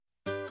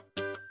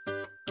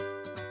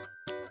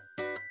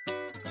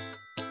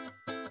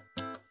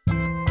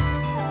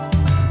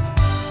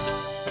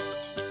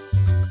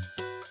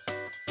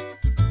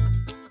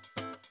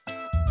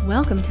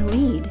Welcome to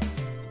LEAD,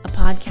 a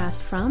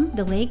podcast from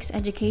the Lakes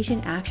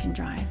Education Action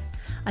Drive,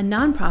 a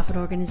nonprofit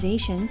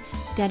organization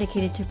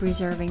dedicated to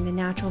preserving the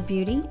natural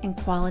beauty and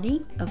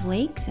quality of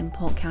lakes in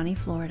Polk County,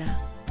 Florida.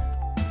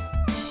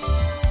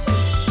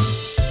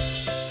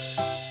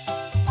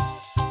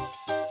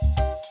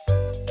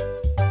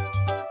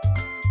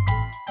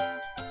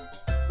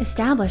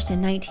 Established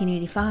in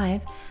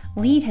 1985,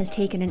 LEAD has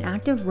taken an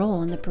active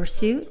role in the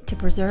pursuit to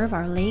preserve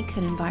our lakes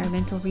and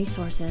environmental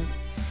resources.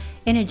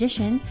 In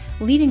addition,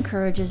 LEAD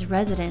encourages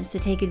residents to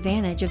take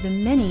advantage of the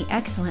many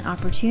excellent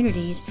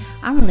opportunities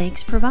our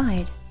lakes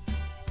provide.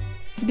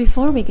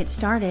 Before we get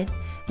started,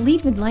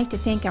 LEAD would like to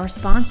thank our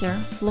sponsor,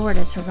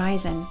 Florida's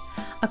Horizon,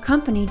 a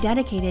company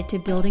dedicated to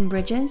building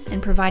bridges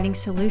and providing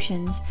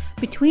solutions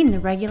between the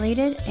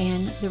regulated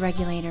and the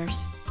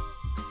regulators.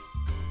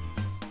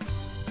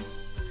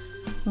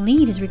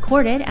 LEAD is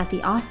recorded at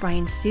the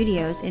Off-Bryan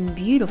Studios in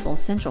beautiful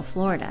Central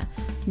Florida.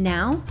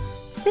 Now,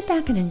 sit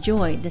back and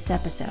enjoy this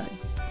episode.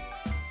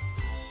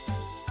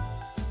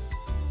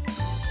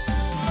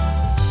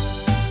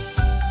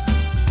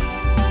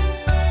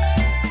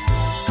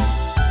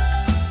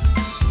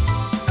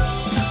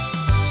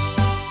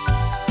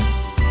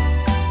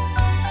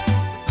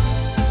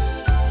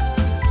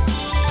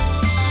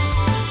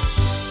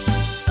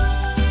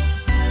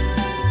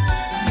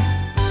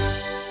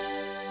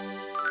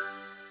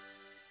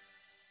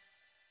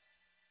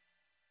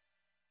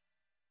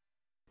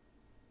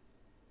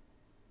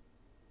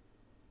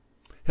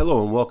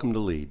 Hello and welcome to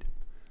LEAD,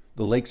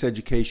 the Lakes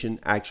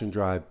Education Action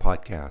Drive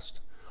podcast.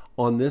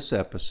 On this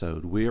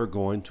episode, we are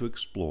going to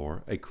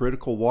explore a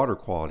critical water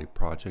quality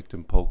project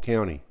in Polk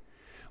County.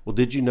 Well,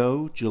 did you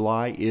know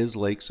July is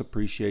Lakes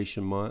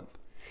Appreciation Month?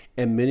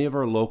 And many of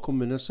our local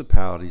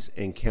municipalities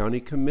and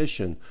county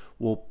commission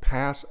will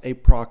pass a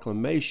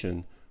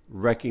proclamation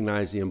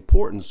recognizing the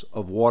importance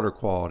of water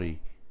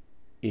quality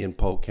in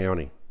Polk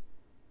County.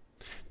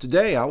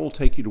 Today, I will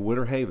take you to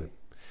Winter Haven.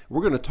 We're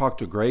going to talk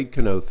to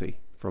Knothe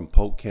from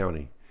Polk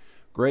County.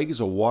 Greg is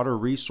a water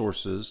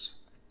resources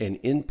and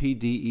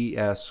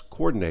NPDES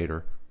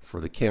coordinator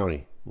for the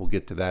county. We'll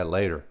get to that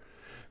later.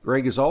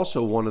 Greg is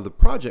also one of the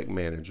project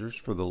managers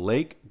for the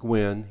Lake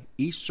Gwyn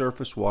East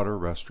Surface Water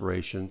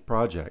Restoration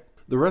Project.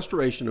 The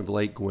restoration of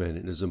Lake Gwyn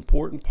is an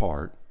important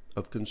part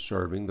of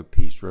conserving the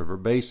Peace River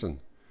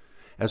Basin.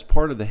 As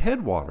part of the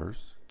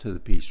headwaters to the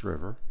Peace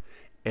River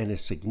and a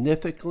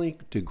significantly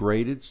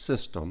degraded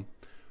system,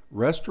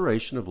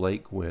 restoration of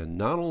Lake Gwyn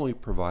not only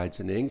provides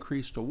an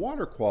increase to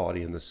water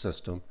quality in the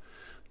system,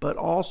 but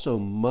also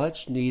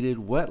much needed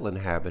wetland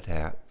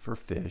habitat for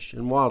fish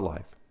and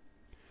wildlife.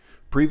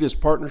 Previous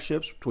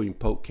partnerships between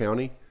Polk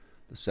County,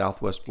 the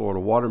Southwest Florida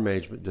Water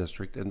Management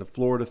District, and the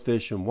Florida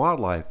Fish and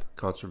Wildlife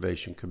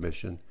Conservation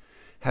Commission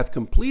have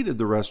completed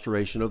the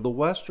restoration of the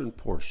western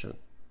portion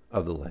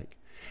of the lake,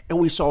 and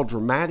we saw a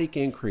dramatic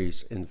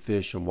increase in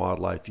fish and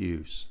wildlife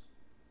use.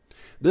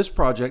 This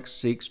project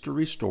seeks to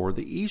restore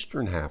the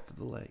eastern half of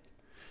the lake,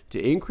 to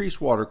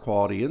increase water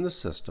quality in the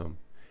system,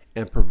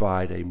 and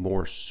provide a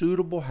more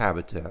suitable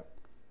habitat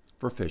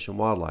for fish and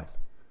wildlife.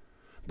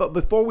 But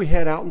before we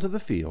head out into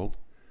the field,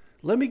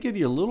 let me give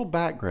you a little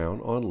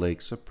background on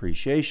Lakes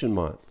Appreciation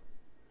Month.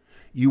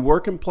 You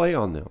work and play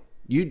on them,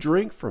 you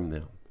drink from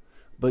them,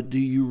 but do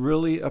you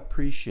really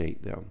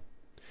appreciate them?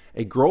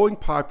 A growing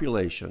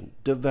population,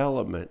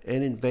 development,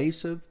 and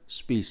invasive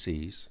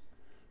species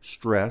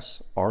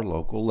stress our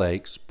local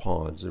lakes,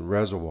 ponds, and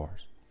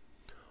reservoirs.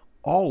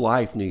 All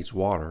life needs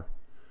water.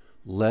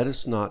 Let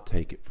us not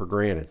take it for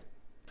granted.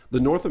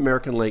 The North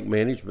American Lake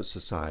Management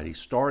Society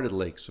started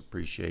Lakes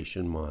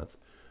Appreciation Month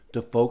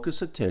to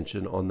focus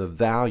attention on the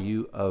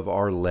value of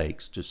our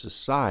lakes to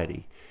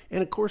society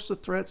and, of course, the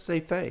threats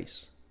they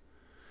face.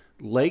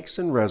 Lakes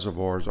and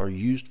reservoirs are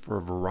used for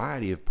a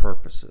variety of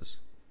purposes.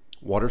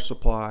 Water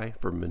supply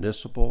for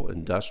municipal,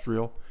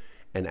 industrial,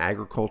 and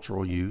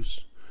agricultural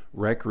use,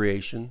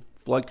 recreation,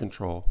 flood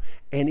control,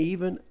 and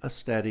even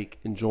aesthetic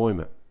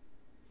enjoyment.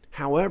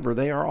 However,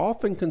 they are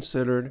often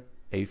considered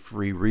a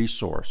free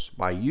resource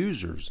by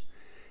users,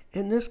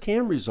 and this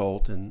can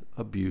result in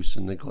abuse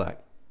and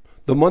neglect.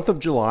 The month of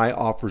July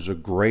offers a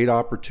great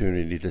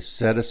opportunity to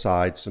set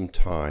aside some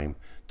time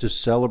to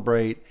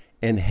celebrate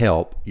and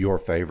help your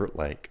favorite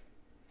lake.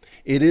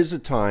 It is a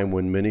time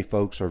when many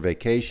folks are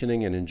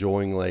vacationing and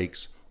enjoying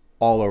lakes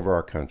all over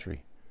our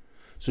country.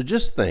 So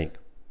just think,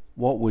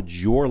 what would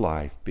your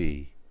life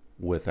be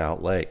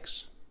without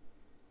lakes?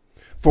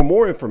 For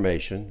more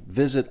information,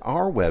 visit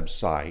our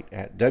website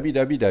at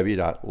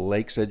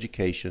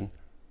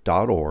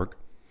www.lakeseducation.org,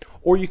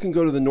 or you can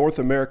go to the North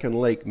American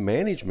Lake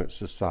Management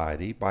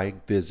Society by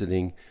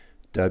visiting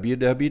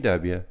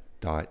www.nalms.org.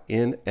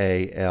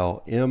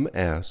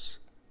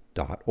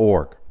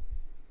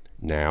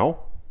 Now,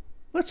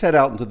 let's head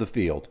out into the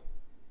field.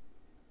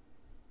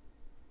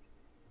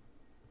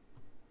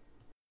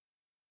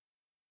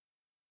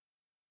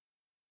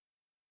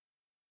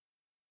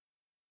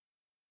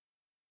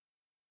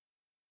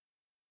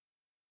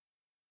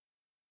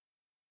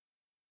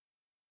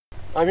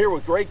 I'm here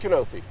with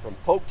Knothe from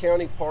Polk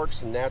County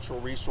Parks and Natural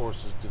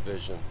Resources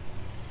Division.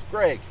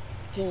 Greg,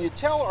 can you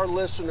tell our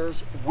listeners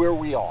where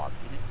we are?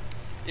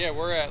 Yeah,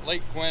 we're at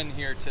Lake Gwyn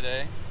here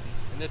today,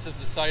 and this is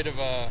the site of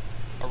a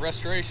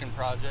restoration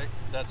project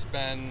that's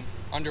been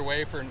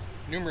underway for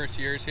numerous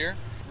years here.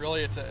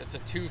 Really, it's a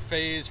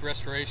two-phase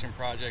restoration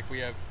project. We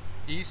have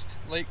East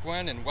Lake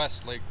Gwyn and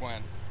West Lake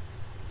Gwyn.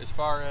 As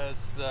far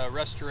as the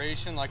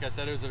restoration, like I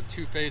said, it was a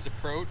two-phase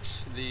approach.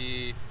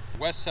 The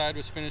west side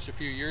was finished a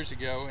few years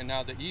ago, and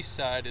now the east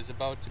side is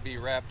about to be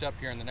wrapped up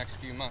here in the next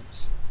few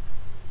months.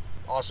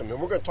 Awesome,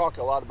 and we're going to talk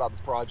a lot about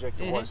the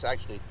project and what it's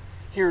actually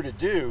here to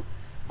do.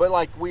 But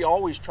like we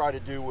always try to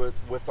do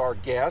with our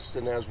guests,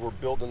 and as we're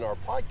building our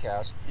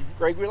podcast,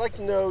 Greg, we'd like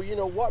to know,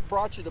 what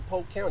brought you to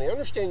Polk County? I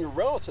understand you're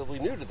relatively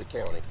new to the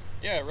county.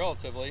 Yeah,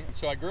 relatively.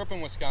 So I grew up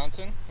in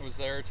Wisconsin. I was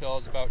there till I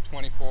was about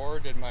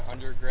 24. Did my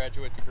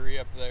undergraduate degree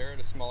up there at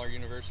a smaller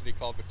university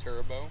called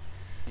Viterbo.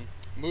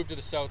 Moved to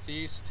the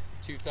southeast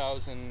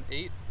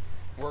 2008.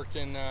 Worked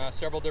in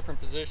several different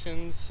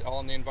positions, all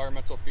in the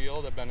environmental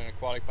field. I've been an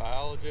aquatic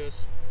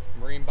biologist,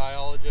 marine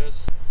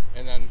biologist,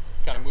 and then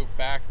kind of moved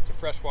back to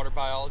freshwater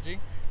biology.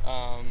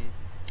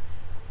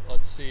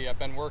 Let's see, I've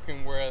been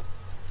working with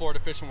Florida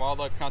Fish and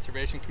Wildlife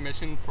Conservation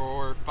Commission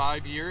for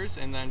 5 years,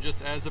 and then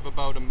just as of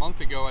about a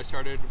month ago, I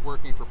started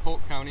working for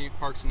Polk County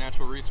Parks and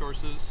Natural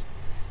Resources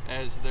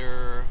as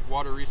their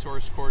water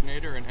resource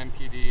coordinator and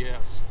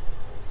NPDES.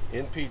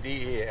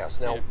 NPDES.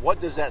 Now, what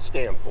does that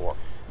stand for?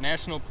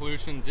 National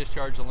Pollution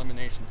Discharge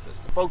Elimination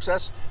System. Folks,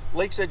 that's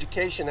Lakes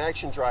Education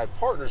Action Drive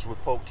partners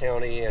with Polk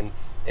County and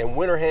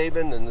Winter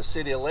Haven and the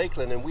city of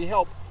Lakeland, and we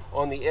help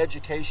on the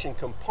education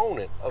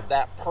component of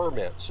that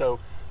permit. So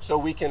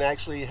we can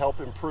actually help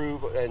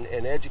improve and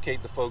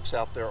educate the folks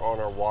out there on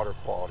our water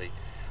quality.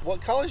 What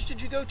college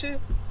did you go to?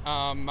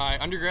 My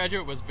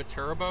undergraduate was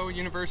Viterbo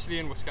University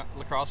in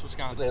La Crosse,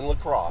 Wisconsin. In La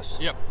Crosse?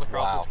 Yep, La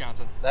Crosse,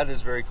 Wisconsin. That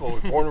is very cool.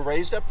 Born and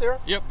raised up there?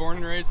 Yep, born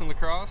and raised in La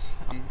Crosse.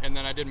 And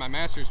then I did my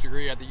master's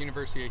degree at the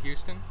University of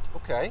Houston.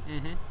 Okay.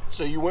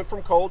 So you went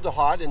from cold to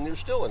hot, and you're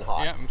still in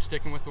hot. Yeah, I'm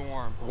sticking with the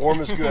warm.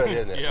 Warm is good,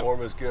 isn't it? Yep.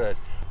 Warm is good.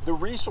 The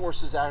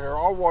resources out here,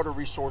 our water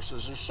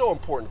resources, are so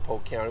important to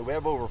Polk County. We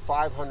have over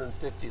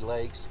 550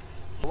 lakes.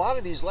 A lot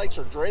of these lakes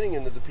are draining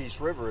into the Peace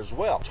River as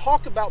well.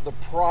 Talk about the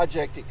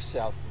project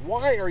itself.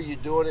 Why are you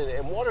doing it,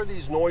 and what are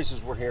these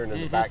noises we're hearing in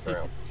the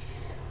background?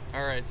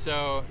 All right,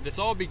 so this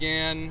all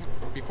began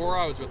before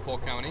I was with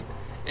Polk County,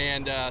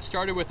 and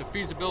started with a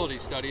feasibility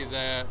study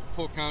that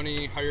Polk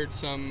County hired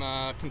some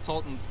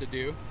consultants to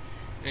do,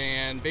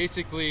 and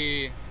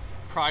basically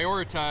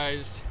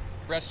prioritized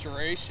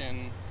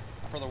restoration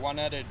for the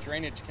one-headed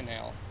drainage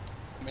canal.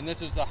 And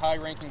this is a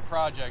high-ranking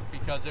project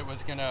because it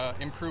was going to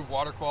improve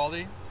water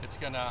quality. It's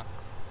going to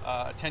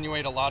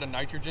attenuate a lot of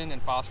nitrogen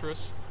and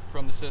phosphorus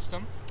from the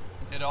system.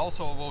 It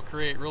also will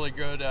create really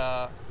good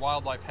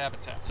wildlife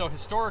habitat. So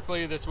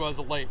historically, this was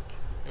a lake.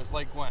 It was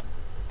Lake Gwyn.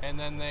 And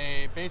then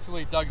they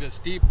basically dug this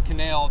deep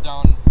canal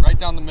right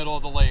down the middle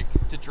of the lake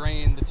to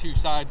drain the two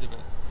sides of it.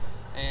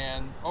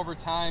 And over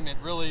time, it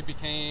really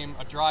became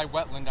a dry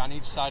wetland on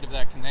each side of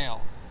that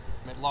canal.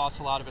 It lost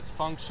a lot of its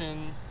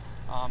function.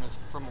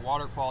 From a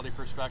water quality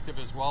perspective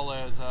as well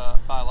as a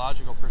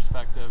biological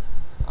perspective.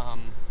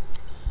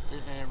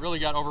 It really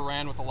got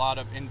overran with a lot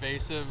of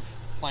invasive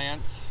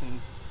plants and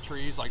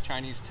trees like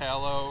Chinese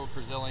tallow,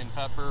 Brazilian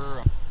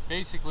pepper.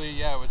 Basically,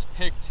 yeah, it was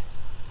picked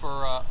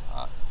for a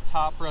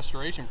top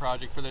restoration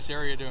project for this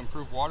area to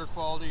improve water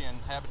quality and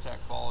habitat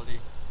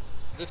quality.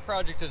 This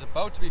project is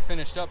about to be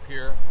finished up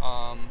here.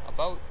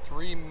 About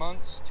 3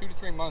 months, 2 to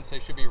 3 months, they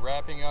should be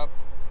wrapping up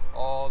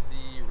all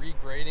the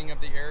regrading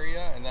of the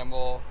area, and then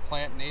we'll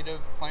plant native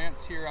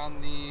plants here on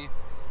the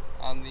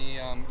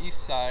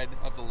east side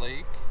of the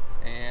lake,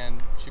 and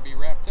it should be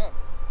wrapped up.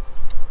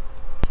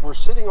 We're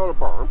sitting on a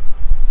berm,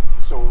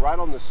 so we're right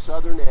on the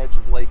southern edge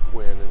of Lake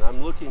Gwyn, and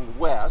I'm looking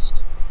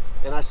west,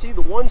 and I see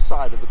the one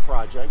side of the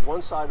project,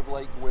 one side of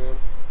Lake Gwyn,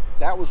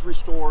 that was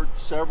restored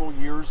several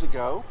years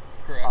ago.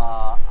 Correct.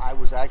 I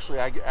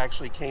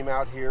actually came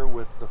out here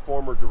with the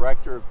former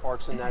director of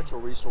Parks and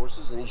Natural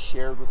Resources, and he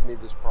shared with me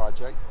this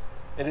project,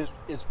 and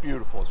it's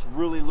beautiful. It's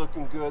really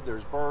looking good.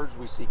 There's birds.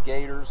 We see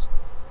gators,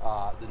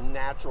 the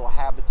natural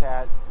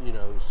habitat.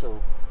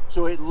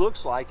 So it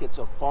looks like it's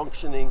a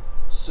functioning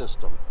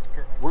system.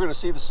 Correct. We're going to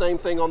see the same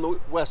thing on the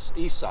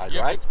east side,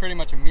 yep, right? It's pretty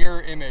much a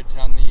mirror image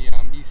on the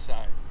east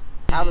side.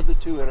 How do the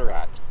two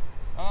interact?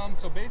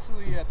 So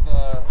basically, at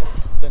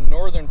the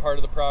northern part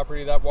of the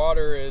property, that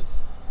water is.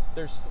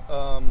 There's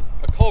a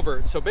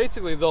culvert, so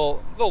basically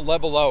they'll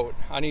level out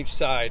on each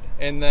side,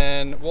 and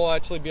then we'll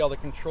actually be able to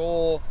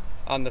control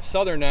on the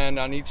southern end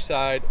on each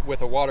side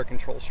with a water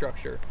control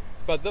structure.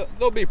 But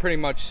they'll be pretty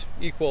much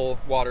equal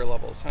water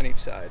levels on each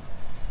side.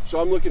 So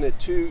I'm looking at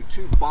two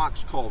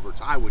box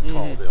culverts, I would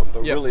call them,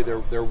 but Yep. really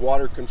they're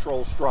water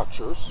control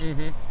structures.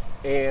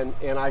 And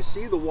I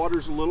see the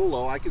water's a little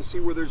low. I can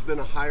see where there's been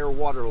a higher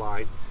water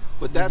line,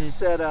 but that's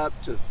set up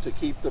to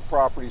keep the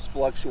properties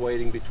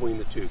fluctuating between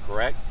the two,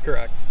 correct?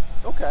 Correct.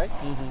 Okay.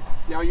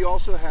 Now you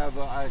also have,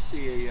 I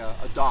see a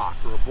dock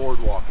or a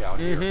boardwalk out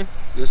here.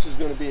 This is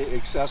going to be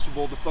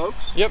accessible to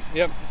folks?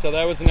 Yep. So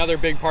that was another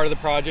big part of the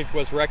project,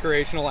 was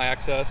recreational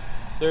access.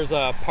 There's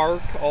a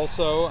park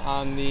also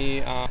on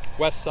the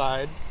west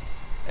side,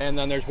 and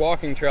then there's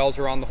walking trails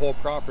around the whole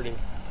property.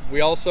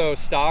 We also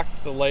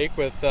stocked the lake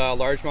with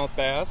largemouth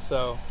bass,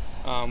 so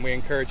we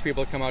encourage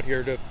people to come out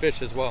here to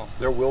fish as well.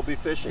 There will be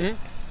fishing?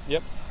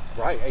 Yep.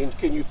 Right, and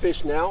can you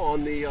fish now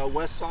on the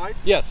west side?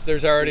 Yes, it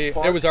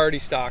was already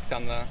stocked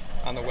on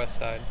the west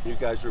side. You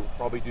guys will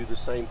probably do the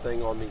same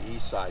thing on the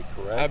east side,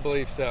 correct? I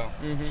believe so.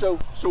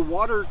 So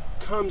water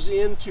comes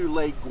into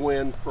Lake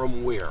Gwyn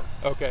from where?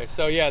 Okay,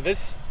 so yeah,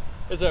 this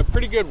is a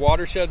pretty good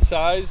watershed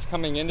size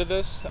coming into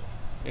this.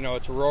 You know,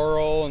 it's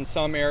rural in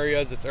some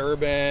areas, it's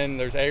urban,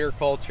 there's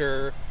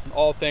agriculture,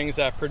 all things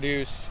that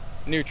produce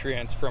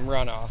nutrients from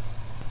runoff.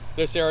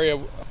 This area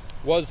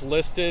was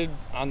listed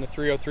on the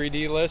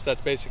 303D list. That's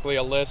basically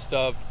a list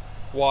of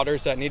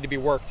waters that need to be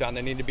worked on,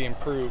 that need to be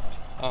improved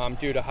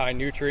due to high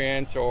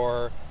nutrients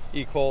or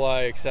E.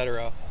 coli,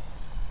 etc.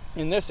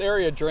 And this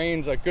area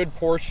drains a good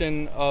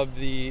portion of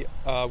the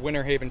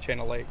Winter Haven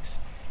Channel Lakes.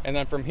 And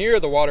then from here,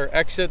 the water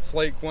exits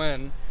Lake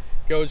Gwyn,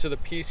 goes to the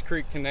Peace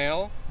Creek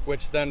Canal,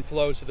 which then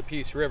flows to the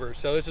Peace River.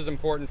 So this is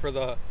important for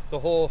the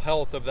whole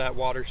health of that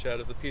watershed,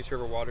 of the Peace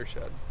River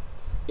watershed.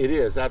 It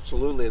is,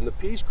 absolutely. And the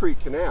Peace Creek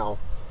Canal,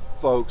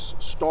 folks,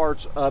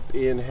 starts up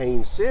in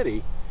Haines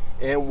City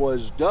and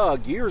was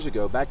dug years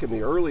ago, back in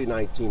the early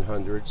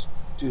 1900s,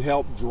 to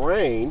help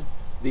drain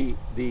the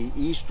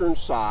eastern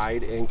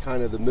side and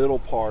kind of the middle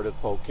part of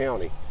Polk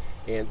County,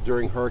 and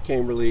during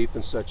hurricane relief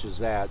and such as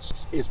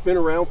that. It's been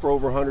around for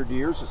over 100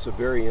 years. It's a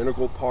very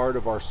integral part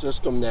of our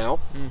system now,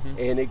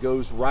 and it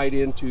goes right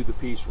into the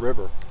Peace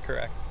River.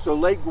 Correct. So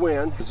Lake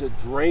Gwyn, does it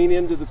drain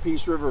into the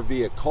Peace River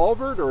via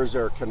culvert, or is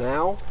there a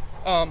canal?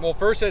 Well,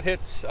 first it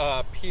hits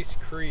Peace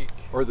Creek.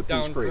 Or the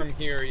Peace Creek. Down from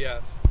here,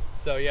 yes.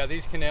 So yeah,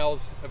 these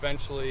canals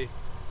eventually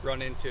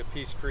run into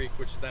Peace Creek,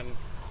 which then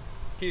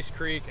Peace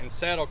Creek and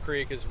Saddle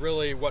Creek is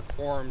really what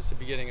forms the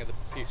beginning of the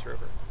Peace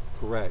River.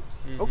 Correct.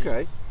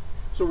 Okay.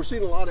 So we're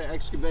seeing a lot of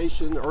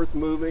excavation, earth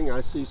moving.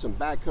 I see some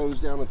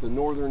backhoes down at the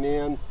northern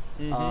end.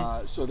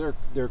 So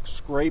they're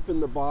scraping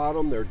the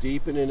bottom, they're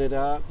deepening it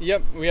up.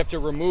 Yep, we have to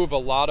remove a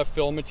lot of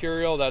fill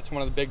material. That's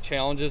one of the big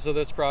challenges of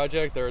this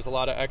project. There's a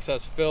lot of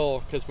excess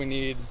fill because we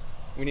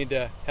need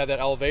to have that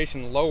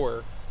elevation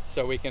lower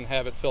so we can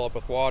have it fill up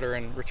with water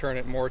and return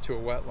it more to a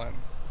wetland.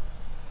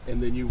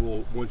 And then you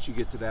will, once you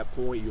get to that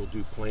point, you'll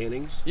do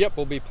plantings? Yep,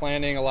 we'll be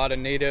planting a lot of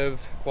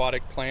native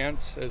aquatic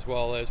plants as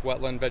well as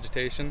wetland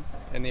vegetation.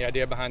 And the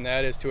idea behind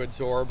that is to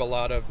absorb a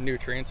lot of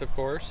nutrients, of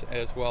course,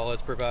 as well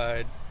as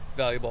provide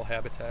valuable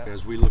habitat.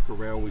 As we look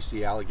around, we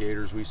see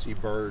alligators, we see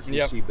birds, we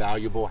see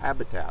valuable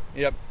habitat.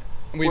 Yep.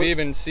 We've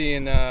even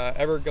seen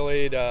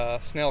Everglade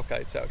snail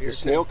kites out here. The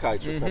snail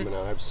kites are coming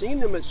out. I've seen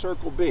them at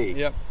Circle B.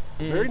 Yep.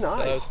 Very nice.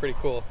 So that was pretty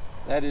cool.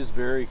 That is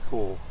very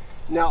cool.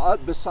 Now,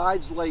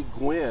 besides Lake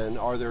Gwyn,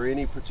 are there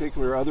any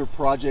particular other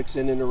projects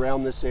in and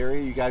around this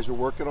area you guys are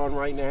working on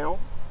right now?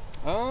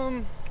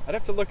 I'd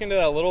have to look into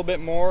that a little bit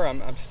more.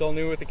 I'm still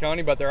new with the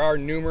county, but there are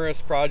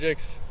numerous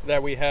projects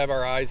that we have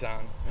our eyes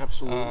on.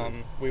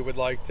 Absolutely. We would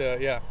like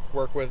to,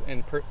 work with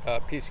in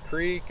Peace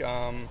Creek.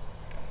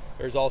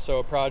 There's also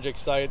a project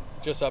site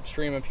just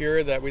upstream of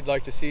here that we'd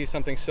like to see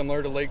something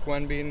similar to Lake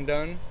Gwyn being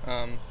done.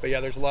 But yeah,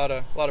 there's a lot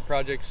of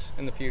projects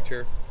in the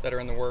future that are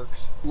in the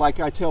works. Like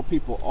I tell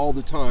people all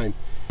the time,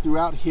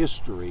 throughout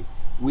history,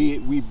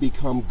 we've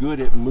become good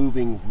at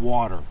moving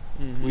water.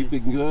 We've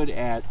been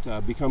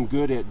become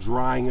good at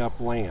drying up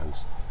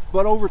lands.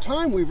 But over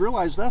time, we've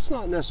realized that's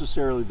not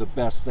necessarily the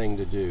best thing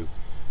to do.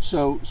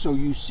 So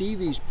you see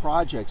these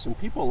projects, and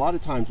people a lot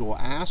of times will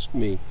ask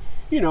me,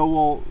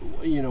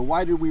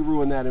 why did we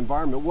ruin that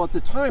environment? Well, at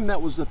the time,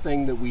 that was the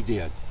thing that we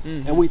did,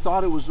 and we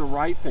thought it was the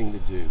right thing to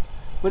do.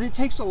 But it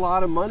takes a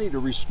lot of money to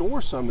restore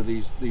some of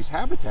these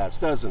habitats,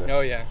 doesn't it?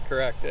 Oh yeah,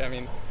 correct. I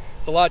mean,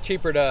 it's a lot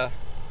cheaper to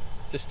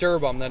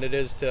disturb them than it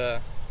is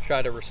to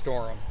try to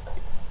restore them.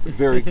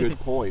 Very good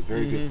point.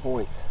 Very good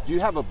point. Do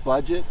you have a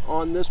budget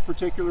on this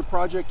particular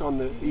project on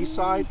the east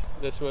side?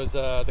 This was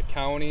the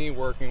county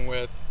working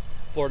with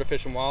Florida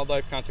Fish and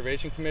Wildlife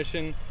Conservation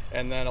Commission,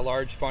 and then a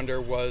large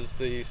funder was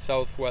the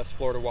Southwest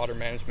Florida Water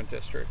Management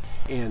District.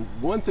 And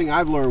one thing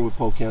I've learned with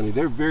Polk County,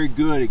 they're very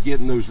good at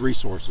getting those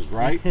resources,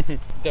 right?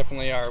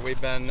 Definitely are.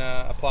 We've been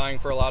applying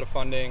for a lot of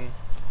funding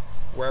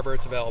wherever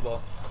it's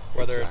available,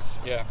 whether it's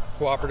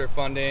cooperative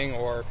funding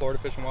or Florida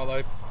Fish and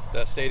Wildlife,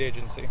 the state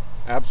agency.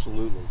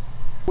 Absolutely.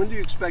 When do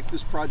you expect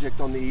this project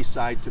on the east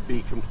side to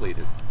be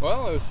completed?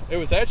 Well, it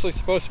was actually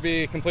supposed to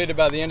be completed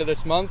by the end of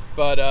this month,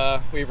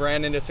 but we've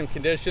ran into some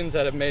conditions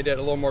that have made it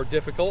a little more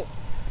difficult.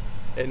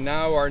 And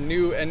now our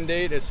new end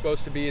date is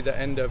supposed to be the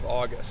end of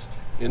August.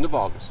 End of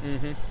August.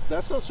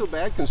 That's not so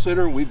bad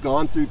considering we've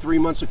gone through 3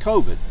 months of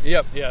COVID.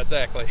 Yep, yeah,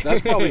 exactly. That's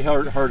probably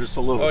hurt us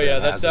a little bit. Oh yeah,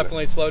 that's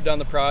definitely slowed down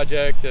the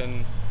project,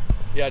 and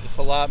Yeah, just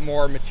a lot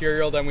more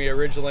material than we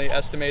originally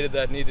estimated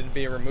that needed to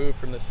be removed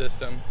from the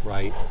system.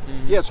 Right.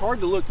 Yeah, it's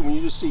hard to look when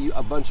you just see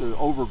a bunch of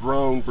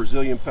overgrown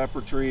Brazilian pepper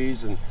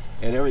trees and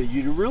everything.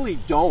 You really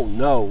don't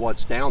know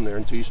what's down there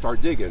until you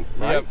start digging,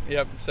 right?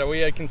 Yep. So we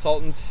had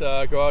consultants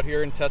go out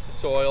here and test the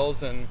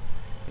soils, and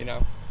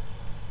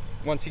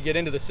once you get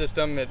into the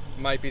system, it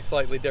might be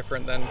slightly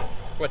different than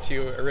what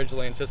you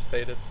originally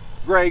anticipated.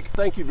 Greg,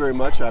 thank you very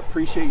much. I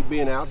appreciate you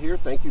being out here.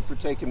 Thank you for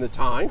taking the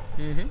time.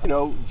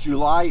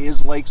 July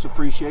is Lakes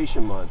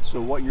Appreciation Month, so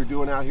what you're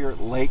doing out here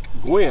at Lake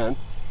Gwyn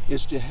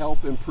is to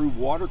help improve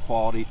water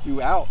quality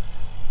throughout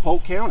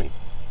Polk County.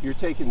 You're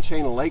taking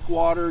chain of lake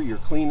water, you're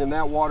cleaning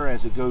that water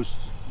as it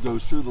goes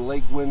through the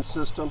Lake Gwyn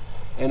system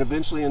and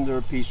eventually into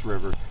the Peace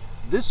River.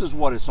 This is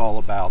what it's all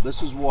about.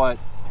 This is what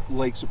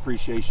Lakes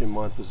Appreciation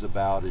Month is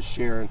about, is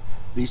sharing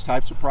these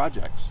types of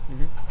projects.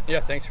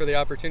 Yeah, thanks for the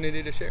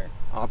opportunity to share.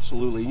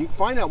 Absolutely. You can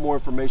find out more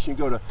information. You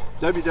go to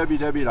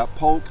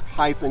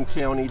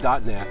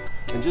www.polk-county.net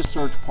and just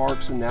search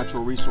parks and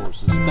natural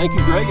resources. Thank you,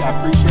 Greg. I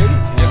appreciate it.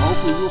 And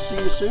hopefully we'll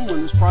see you soon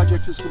when this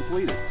project is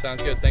completed.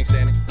 Sounds good. Thanks,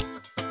 Danny.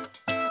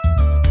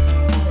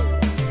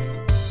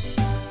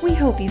 We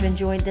hope you've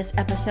enjoyed this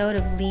episode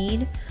of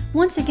LEAD.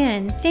 Once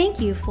again, thank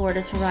you,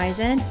 Florida's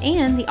Horizon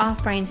and the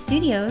Off-Brand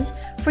Studios,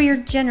 for your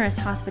generous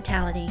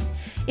hospitality.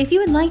 If you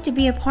would like to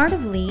be a part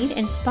of LEAD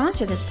and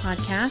sponsor this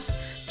podcast,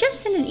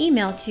 just send an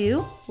email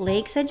to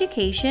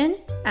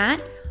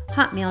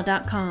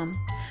lakeseducation@hotmail.com.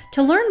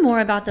 To learn more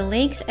about the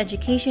Lakes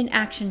Education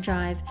Action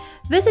Drive,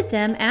 visit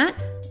them at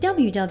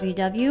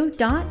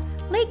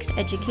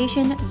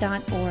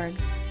www.lakeseducation.org.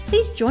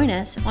 Please join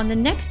us on the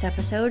next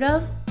episode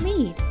of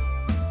LEAD.